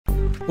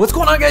What's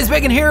going on, guys?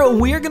 Bacon here, and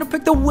we are going to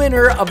pick the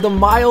winner of the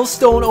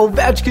Milestone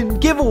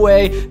Ovechkin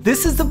giveaway.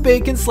 This is the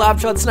Bacon Slap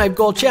Shot Snipe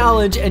Goal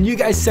Challenge, and you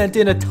guys sent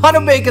in a ton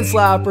of Bacon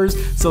Slappers,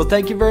 so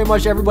thank you very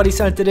much, everybody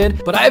sent it in.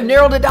 But I have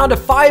narrowed it down to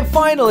 5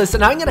 finalists,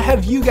 and I'm going to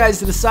have you guys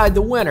to decide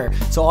the winner.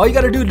 So all you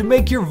got to do to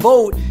make your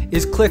vote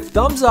is click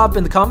thumbs up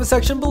in the comment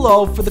section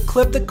below for the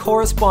clip that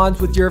corresponds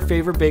with your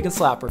favorite Bacon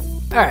Slapper.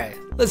 Alright,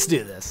 let's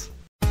do this.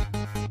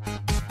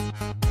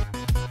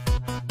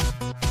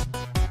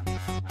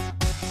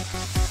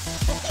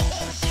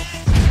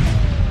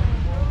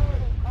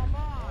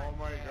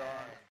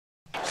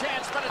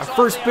 Our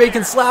first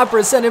Bacon Slapper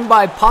is sent in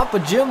by Papa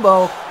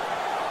Jimbo.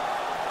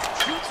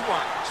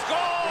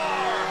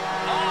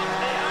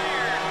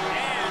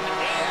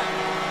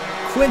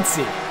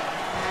 Quincy.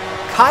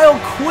 Kyle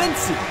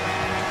Quincy.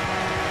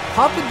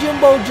 Papa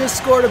Jimbo just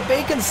scored a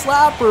Bacon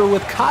Slapper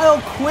with Kyle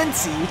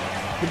Quincy,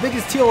 the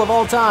biggest teal of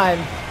all time.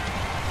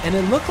 And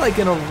it looked like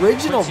an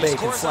original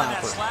Bacon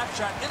Slapper.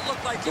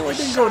 So it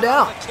didn't go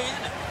down.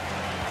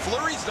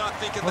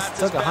 Must have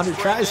took 100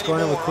 tries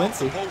scoring with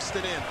Quincy.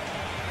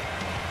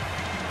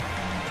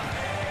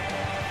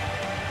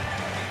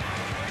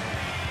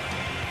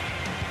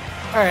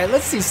 Alright,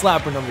 let's see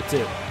Slapper number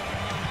 2.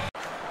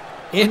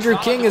 Andrew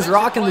King is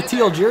rocking the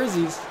teal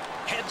jerseys.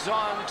 Heads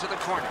on to the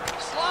corner.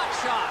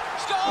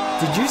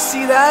 Slapshot. Did you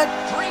see that?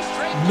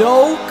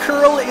 No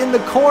curl in the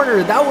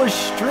corner. That was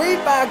straight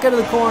back out of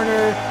the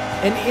corner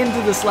and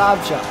into the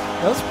Slapshot.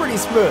 That was pretty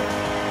smooth.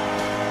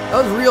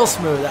 That was real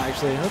smooth,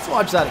 actually. Let's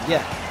watch that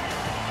again.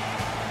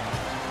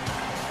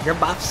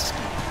 Grabowski.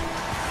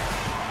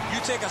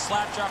 Take a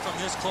slap shot from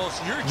this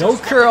close. No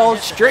curl,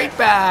 straight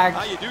back,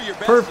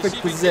 perfect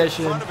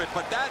position.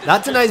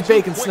 That's a nice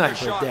Bacon snipe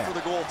right there.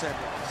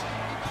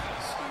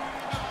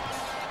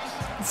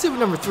 Let's see what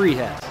number 3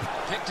 has.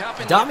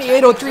 Dami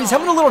 803 is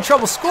having a little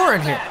trouble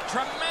scoring here.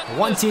 The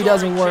 1T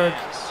doesn't work.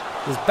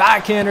 His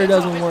backhander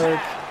doesn't work.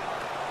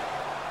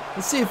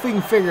 Let's see if we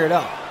can figure it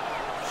out.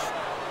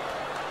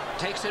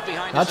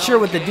 Not sure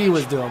what the D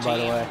was doing, by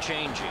the way.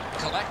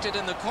 Collected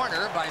in the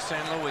corner by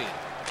San Luis.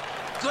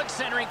 Good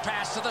centering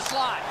pass to the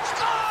slot.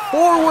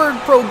 Forward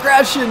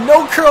progression,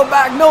 no curl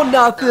back, no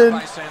nothing.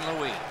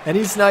 And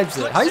he snipes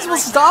it. How are you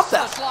supposed to stop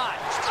that?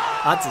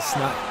 That's a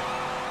snipe.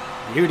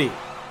 Beauty.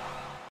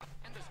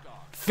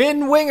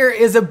 Finn Winger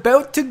is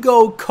about to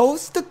go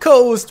coast to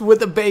coast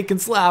with a Bacon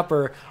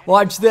Slapper.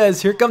 Watch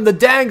this. Here come the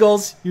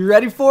dangles. You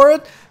ready for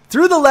it?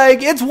 Through the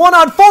leg. It's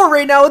 1-on-4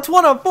 right now. It's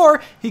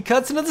 1-on-4. He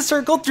cuts into the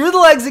circle. Through the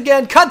legs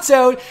again. Cuts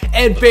out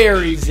and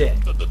buries it.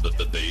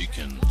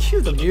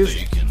 Cue the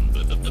music.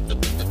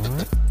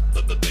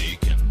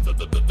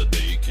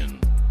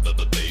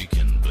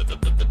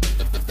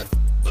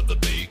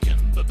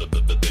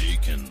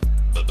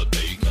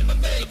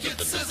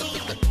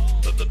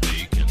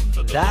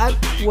 That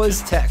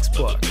was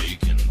textbook.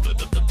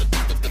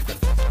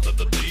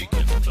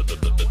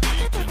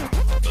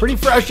 Pretty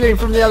frustrating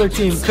from the other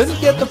team.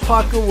 Couldn't get the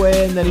puck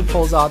away, and then he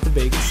pulls out the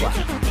Bacon Slap.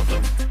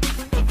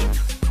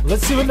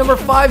 Let's see what number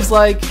 5's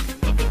like.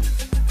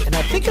 And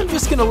I think I'm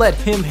just going to let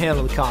him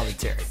handle the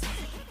commentary.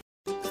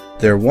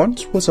 There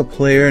once was a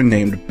player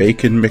named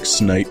Bacon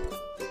McSnipe.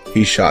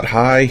 He shot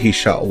high, he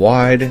shot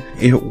wide.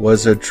 It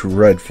was a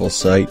dreadful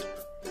sight.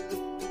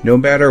 No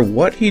matter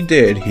what he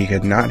did, he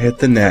could not hit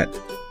the net.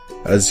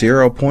 A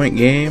 0-point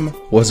game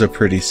was a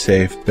pretty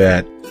safe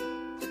bet.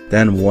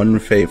 Then one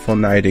fateful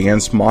night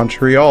against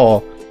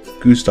Montreal,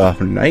 Gustav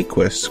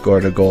Nyquist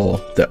scored a goal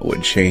that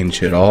would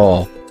change it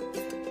all.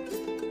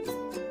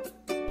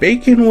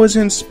 Bacon was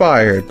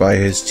inspired by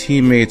his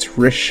teammates'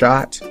 wrist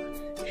shot.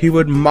 He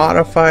would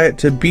modify it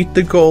to beat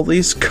the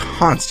goalies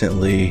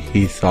constantly,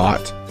 he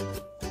thought.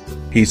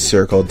 He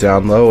circled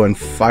down low and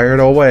fired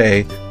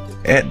away.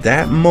 At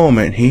that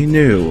moment he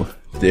knew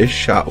this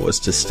shot was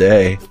to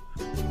stay.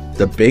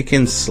 The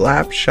Bacon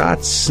Slap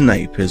Shot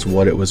Snipe is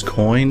what it was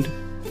coined.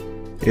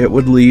 It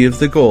would leave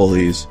the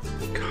goalies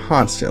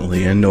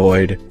constantly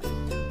annoyed.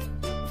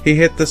 He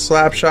hit the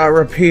slap shot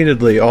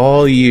repeatedly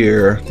all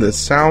year. The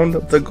sound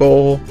of the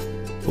goal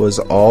was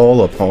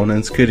all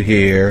opponents could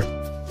hear.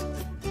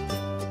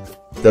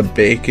 The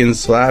Bacon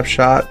Slap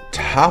Shot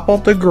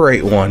toppled the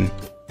great one.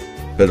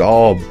 But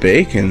all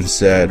Bacon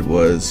said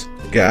was,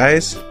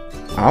 "Guys,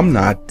 I'm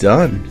not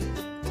done."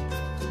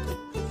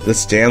 The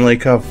Stanley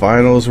Cup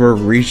Finals were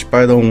reached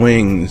by the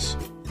Wings,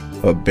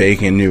 but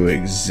Bacon knew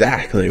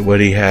exactly what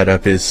he had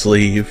up his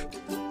sleeve.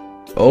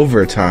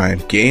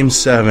 Overtime, Game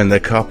 7, the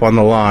cup on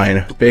the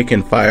line,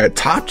 Bacon fired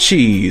top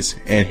cheese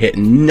and hit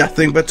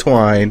nothing but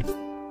twine.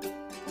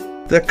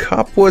 The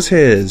cup was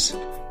his,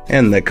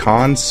 and the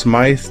Conn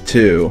Smythe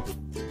too.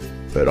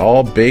 But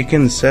all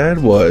Bacon said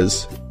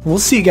was, "We'll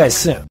see you guys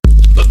soon."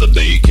 The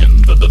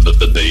bacon, the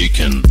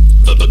bacon,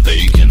 the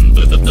bacon,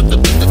 the bacon,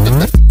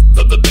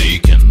 the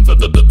bacon, the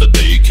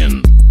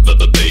bacon,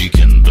 the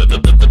bacon.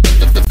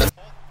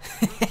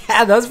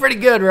 That was pretty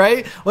good,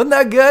 right? Wasn't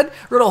that good?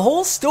 Wrote a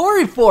whole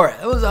story for it.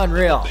 It was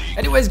unreal.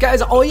 Anyways,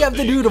 guys, all you have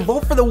to do to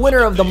vote for the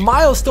winner of the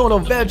Milestone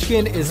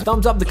Ovechkin is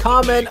thumbs up the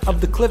comment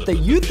of the clip that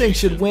you think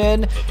should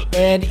win.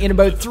 And in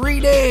about 3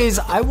 days,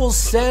 I will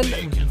send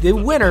the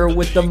winner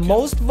with the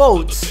most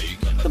votes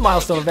the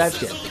Milestone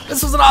Ovechkin.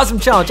 This was an awesome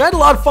challenge. I had a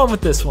lot of fun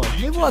with this one.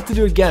 Maybe we'll have to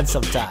do it again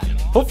sometime.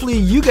 Hopefully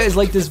you guys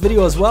liked this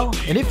video as well.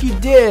 And if you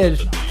did,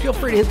 feel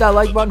free to hit that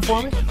like button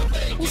for me.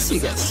 We'll see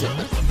you guys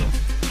soon.